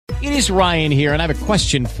It is Ryan here, and I have a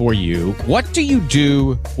question for you. What do you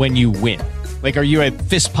do when you win? Like, are you a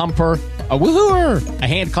fist pumper, a woohooer, a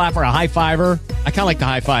hand clapper, a high fiver? I kind of like the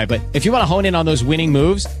high five, but if you want to hone in on those winning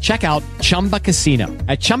moves, check out Chumba Casino.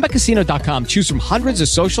 At ChumbaCasino.com, choose from hundreds of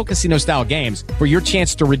social casino-style games for your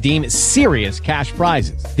chance to redeem serious cash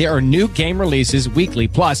prizes. There are new game releases weekly,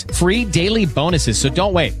 plus free daily bonuses. So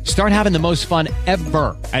don't wait. Start having the most fun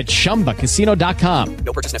ever at ChumbaCasino.com.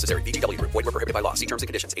 No purchase necessary. VGW Group. Void where prohibited by law. See terms and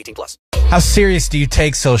conditions. 18+. How serious do you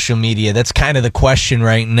take social media? That's kind of the question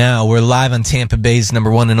right now. We're live on Tampa Bay's number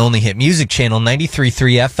one and only hit music channel, 93.3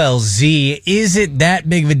 FLZ. Is it that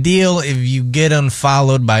big of a deal if you get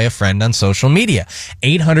unfollowed by a friend on social media?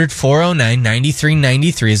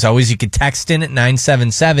 800-409-9393. As always, you could text in at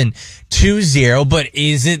 97720. But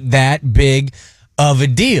is it that big of a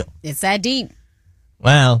deal? It's that deep.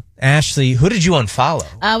 Well, Ashley, who did you unfollow?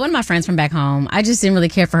 One of my friends from back home. I just didn't really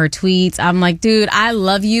care for her tweets. I'm like, dude, I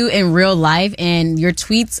love you in real life, and your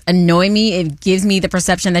tweets annoy me. It gives me the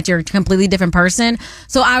perception that you're a completely different person.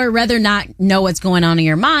 So I would rather not know what's going on in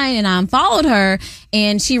your mind. And I unfollowed her,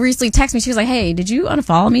 and she recently texted me. She was like, hey, did you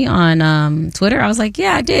unfollow me on Twitter? I was like,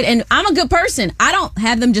 yeah, I did. And I'm a good person. I don't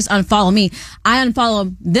have them just unfollow me. I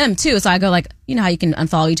unfollow them too. So I go like, you know how you can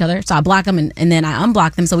unfollow each other? So I block them, and then I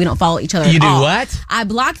unblock them so we don't follow each other You at do all. what? I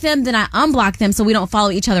block them, then I unblock them so we don't follow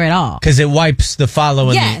each other at all. Because it wipes the follow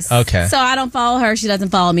and Yes. Okay. So I don't follow her. She doesn't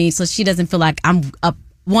follow me. So she doesn't feel like I'm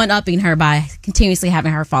one-upping her by continuously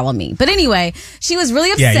having her follow me. But anyway, she was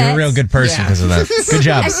really upset. Yeah, you're a real good person because of that. Good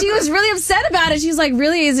job. And she was really upset about it. She was like,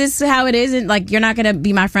 really? Is this how it is? And like, you're not going to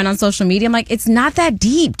be my friend on social media? I'm like, it's not that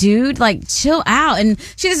deep, dude. Like, chill out. And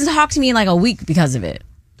she doesn't talk to me in like a week because of it.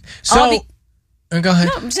 So, go ahead.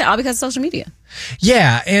 No, I'm just saying, all because of social media.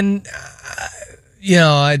 Yeah, and you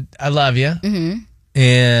know, I love you,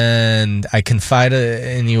 and I confide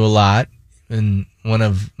in you a lot. And one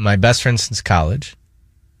of my best friends since college.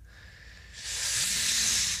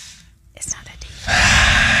 It's not that deep.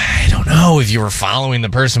 I don't know if you were following the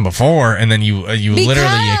person before, and then you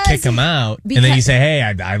literally kick them out, and then you say, "Hey,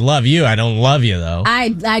 I love you. I don't love you though."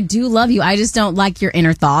 I do love you. I just don't like your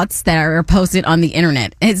inner thoughts that are posted on the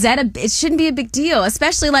internet. It shouldn't be a big deal,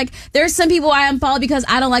 especially like there's some people I unfollow because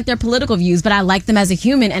I don't like their political views, but I like them as a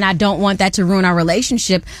human, and I don't want that to ruin our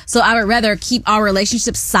relationship. So I would rather keep our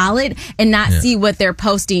relationship solid and not see what they're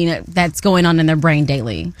posting that's going on in their brain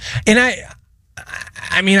daily. And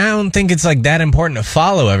I mean, I don't think it's like that important to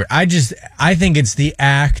follow ever. I think it's the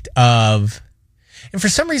act of, and for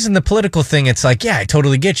some reason, the political thing, it's like, yeah, I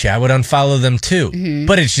totally get you. I would unfollow them too.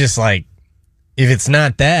 But it's just like, if it's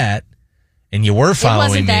not that, and you were following it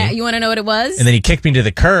wasn't me, that. You want to know what it was? and then he kicked me to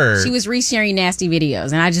the curb. She was resharing nasty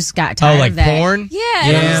videos, and I just got tired like of that. porn? Yeah, Yeah,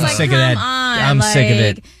 and I'm like, sick of that. I'm sick of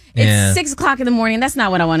it. It's 6 o'clock in the morning. That's not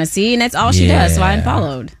what I want to see, and that's all she does. So I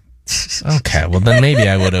unfollowed. Okay, well then maybe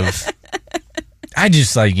I would have. I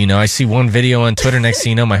just I see one video on Twitter, next thing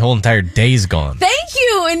you know, my whole entire day's gone. Thank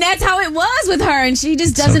you, and that's how it was with her, and she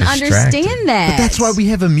just doesn't understand that. But that's why we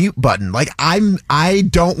have a mute button. Like I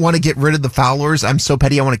don't want to get rid of the followers. I'm so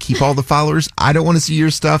petty. I want to keep all the followers. I don't want to see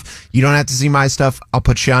your stuff. You don't have to see my stuff. I'll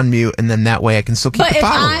put you on mute, and then that way I can still keep But the if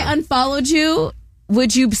follower. I unfollowed you,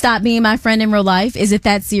 would you stop being my friend in real life? Is it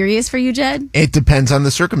that serious for you, Jed? It depends on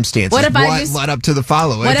the circumstances. What if I led up to the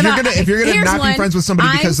follow? What If you're gonna not be friends with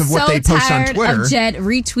somebody because of what they post on Twitter, I'm so tired of Jed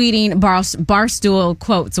retweeting barstool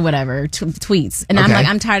quotes or whatever tweets, and Okay.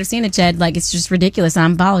 I'm tired of seeing it, Jed. Like, it's just ridiculous. I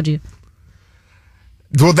unfollowed you.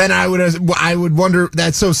 well, then I would wonder.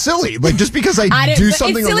 That's so silly. Like, just because I do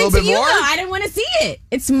something a little bit more, I didn't want to see it.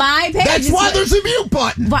 It's my page. that's why there's a mute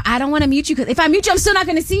button. Well, I don't want to mute you, because if I mute you, I'm still not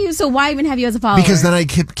going to see you. So why even have you as a follower? Because then I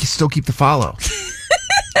still keep the follow.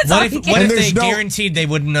 What if they there's guaranteed they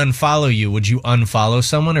wouldn't unfollow you? Would you unfollow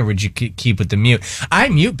someone, or would you keep with the mute? I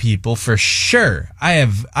mute people for sure. I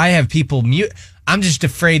have people mute. I'm just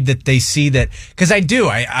afraid that they see that, because I do.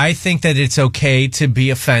 I think that it's okay to be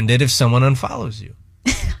offended if someone unfollows you.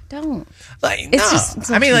 Don't. Like, It's no. just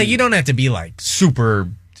so I mean, like, cute. you don't have to be like super.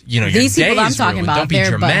 Your These people day I'm is talking ruined. about, Don't be they're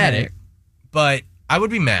dramatic. butthurt. But I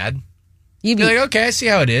would be mad. You Be like, okay, I see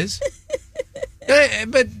how it is.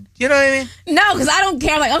 But you know what I mean? No, because I don't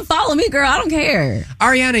care. Like, unfollow me, girl. I don't care.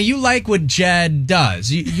 Ariana, you like what Jed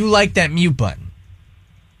does. You like that mute button.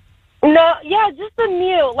 No, yeah, just the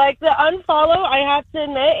mute. Like, the unfollow, I have to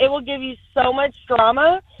admit, it will give you so much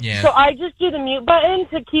drama. Yeah. So I just do the mute button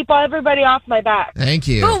to keep everybody off my back. Thank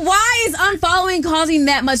you. But why is unfollowing causing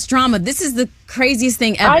that much drama? This is the craziest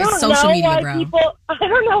thing ever. I It's don't social know media, why bro. I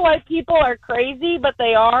don't know why people are crazy, but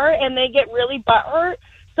they are, and they get really butthurt.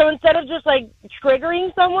 So instead of just like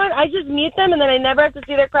triggering someone, I just mute them, and then I never have to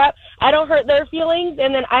see their crap. I don't hurt their feelings,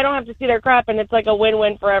 and then I don't have to see their crap, and it's like a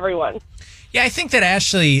win-win for everyone. Yeah, I think that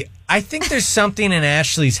I think there's something in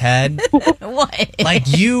Ashley's head. What? Like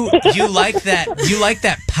you like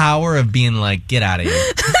that power of being like, get out of here.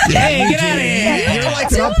 Hey, get out of here. You're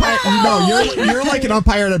like an umpire. No, you're like an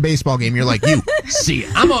umpire at a baseball game. You're like, you see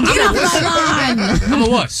it. I'm a wuss. I'm a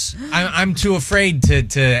wuss. I'm too afraid to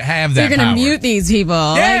have that. You're gonna power. mute these people.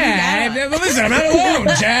 Yeah, but listen, I'm not alone.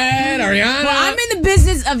 Chad, Ariana. Well, I'm in the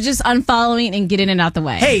business of just unfollowing and getting it out the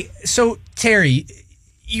way. Hey, so Terry,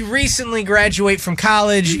 you recently graduate from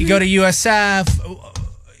college. You go to USF.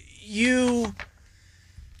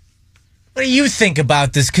 What do you think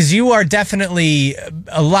about this? Because you are definitely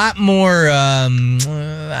a lot more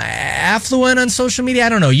affluent on social media. I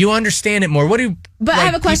don't know. You understand it more. What do? But I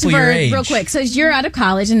have a question for real quick. So you're out of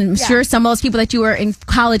college, and I'm sure some of those people that you were in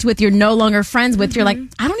college with, you're no longer friends with. You're like,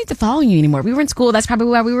 I don't need to follow you anymore. We were in school. That's probably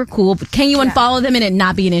why we were cool. But can you unfollow them and it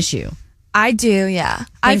not be an issue? I do, yeah.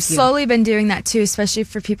 I've slowly been doing that too, especially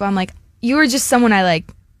for people. I'm like, you were just someone I like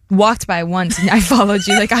walked by once and I followed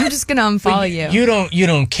you. Like, I'm just gonna unfollow you. You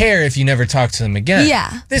don't care if you never talk to them again.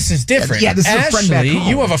 Yeah. This is different. Yeah, this is a friend back Ashley, home.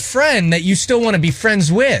 you have a friend that you still want to be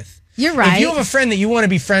friends with. You're right. If you have a friend that you want to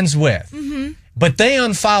be friends with, but they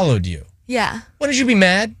unfollowed you, Yeah. wouldn't you be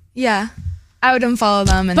mad? Yeah. I would unfollow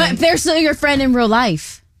them. And But then, they're still your friend in real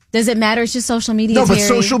life. Does it matter? It's just social media. No, but Terry.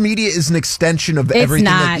 social media is an extension of everything.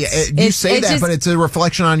 not. You It's say that, just- but it's a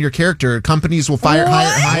reflection on your character. Companies will hire.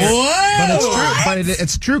 But it's true. But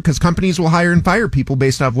it's true because companies will hire and fire people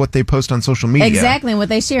based off what they post on social media. Exactly, and what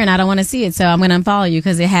they share, and I don't want to see it, so I'm going to unfollow you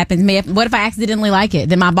because it happens. What if I accidentally like it?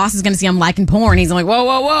 Then my boss is going to see I'm liking porn. He's like, whoa,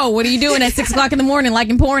 whoa, whoa, what are you doing at 6 o'clock in the morning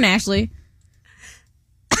liking porn, Ashley?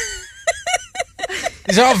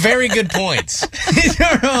 These are all very good points. These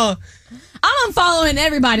are all. I'm unfollowing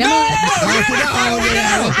everybody. No! I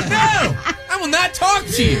will not talk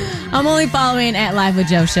to you. I'm only following at Live with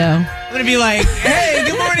Joe Show. I'm going to be like, hey,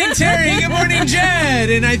 good morning, Terry. Good morning, Jed.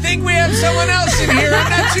 And I think we have someone else in here. I'm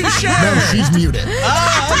not too sure. No, she's muted.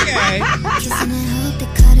 Oh, okay.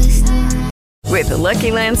 With the Lucky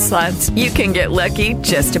Land Slots, you can get lucky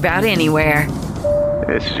just about anywhere.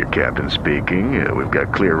 This is your captain speaking. We've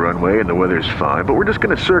got clear runway and the weather's fine, but we're just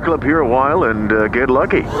going to circle up here a while and get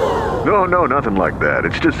lucky. No, nothing like that.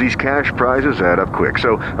 It's just these cash prizes add up quick.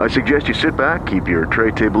 So I suggest you sit back, keep your tray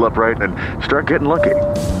table upright, and start getting lucky.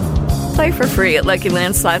 Play for free at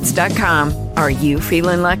LuckyLandSlots.com. Are you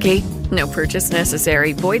feeling lucky? No purchase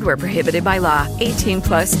necessary. Void where prohibited by law.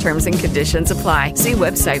 18+ terms and conditions apply. See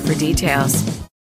website for details.